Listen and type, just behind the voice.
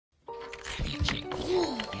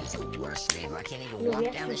It's the worst neighbor. I can't even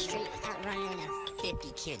walk down the street without running into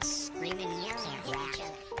 50 kids screaming, yelling, rap,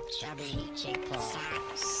 shouting, Jake Paul,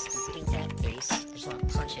 stupid that face. I just want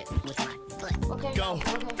to punch it with my foot. Okay. Go,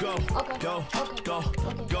 go, go, go,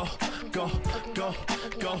 go, go, go,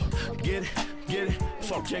 go, get it,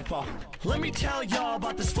 fuck Jake Paul. Let me tell y'all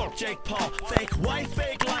about this fuck Jake Paul. Fake wife,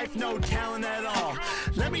 fake life, no talent at all.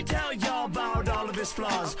 Let me tell y'all about all of his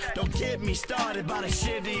flaws. Don't get me started by the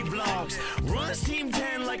shitty vlogs. Runs Team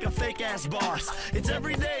 10 like a fake ass boss. It's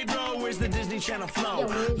every day, bro, where's the Disney Channel flow?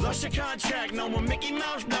 Lost your contract, no more Mickey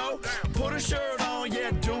Mouse, no. Put a shirt on,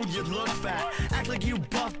 yeah, dude, you look fat. Act like you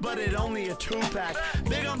buff, but it only a 2-pack.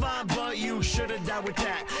 Big on my butt, you should've died with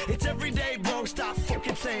that. It's every day, bro, stop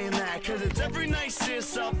fucking saying that. Cause it's every night,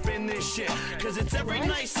 sis, up in this shit. Cause it's every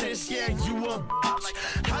night, sis, yeah, you a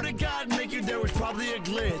bitch. How did God make you? There was probably a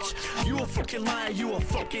glitch. You a fucking liar, you a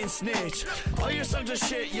fucking snitch. All your songs are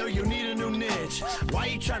shit, yo, you need a new niche. Why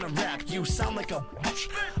you tryna rap? You sound like a bitch.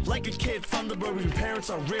 Like a kid from the road, your parents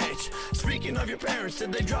are rich. Speaking of your parents,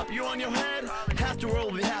 did they drop you on your head? Half the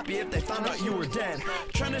world would be happy if they found out you were dead.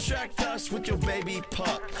 Trying to distract us with your baby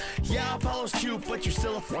pup. Yeah, Apollo's cute, but you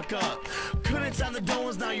still a fuck up. Couldn't sign the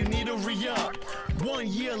Dolans, now you need to re-up. 1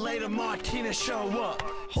 year later, Martina show up.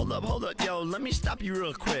 Hold up, yo, let me stop you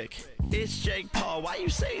real quick. It's Jake Paul, why you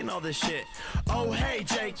saying all this shit? Oh, hey,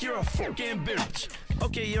 Jake, you're a fucking bitch.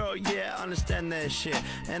 Okay, yo, yeah, I understand that shit.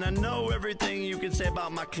 And I know everything you can say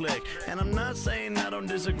about my clique. And I'm not saying I don't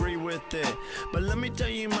disagree with it, but let me tell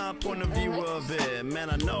you my point of view of it. Man,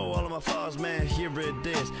 I know all of my flaws, man, here it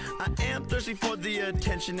is. I am thirsty for the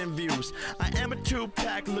attention and views. I am a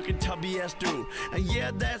 2-pack looking tubby ass dude. And yeah,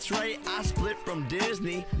 that's right, I split from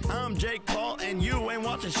Disney. I'm Jake Paul and you ain't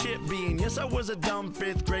watching shit being. Yes, I was a dumb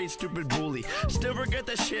 5th grade stupid bully. Still forget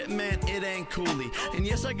that shit, man, it ain't coolie. And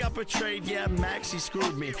yes, I got betrayed, yeah, Maxie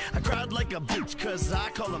screwed me. I cried like a bitch cause I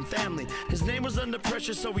call him family. His name was under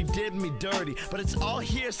pressure so he did me dirty. But it's all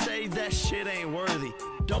hearsay, that shit ain't worthy.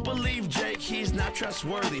 Don't believe Jake, he's not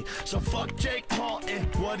trustworthy. So fuck Jake Paul and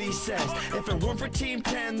what he says. If it weren't for Team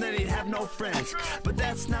 10 then he'd have no friends. But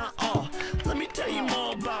that's not all. Let me tell you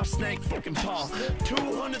more about Snake fucking Paul.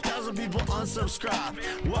 200,000 people unsubscribed.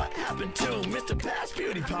 What happened to Mr. Past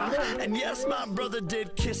Beauty Pie? And yes, my brother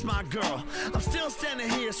did kiss my girl. I'm still standing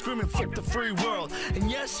here screaming fuck the free world. And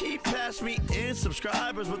yes, he passed me in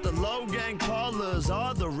subscribers, but the low gang Paulers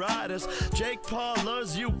are the riders. Jake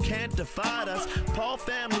Paulers, you can't divide us. Paul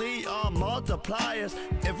family are multipliers.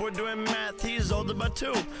 If we're doing math, he's older by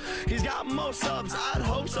 2. He's got more subs, I'd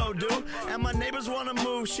hope so, dude. And my neighbors wanna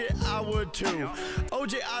move, shit, I would too.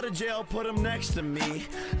 OJ out of jail, put him next to me.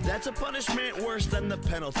 That's a punishment worse than the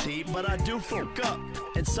penalty, but I do fuck up.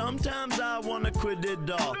 And sometimes I wanna quit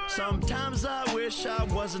it all. Sometimes I wish I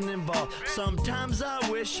wasn't involved. Sometimes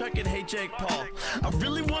I wish I could hate Jake Paul. I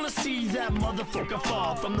really wanna see that motherfucker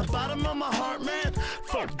fall. From the bottom of my heart, man,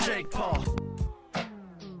 fuck Jake Paul.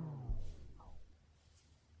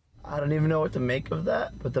 I don't even know what to make of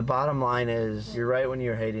that, but the bottom line is, you're right when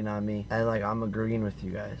you're hating on me, and like I'm agreeing with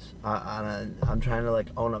you guys. I'm trying to like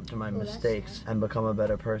own up to my mistakes and become a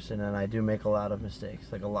better person, and I do make a lot of mistakes,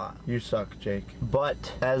 like a lot. You suck, Jake.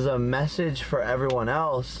 But as a message for everyone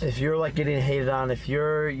else, if you're like getting hated on, if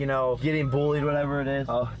you're, you know, getting bullied, whatever it is,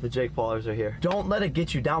 oh, the Jake Paulers are here. Don't let it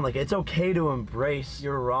get you down. Like, it's okay to embrace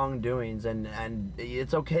your wrongdoings, and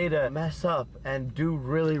it's okay to mess up and do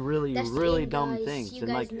really dumb things.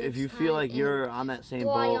 And like, if you feel like you're on that same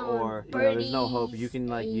boat, or you know, there's no hope, you can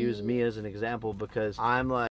like use me as an example, because I'm like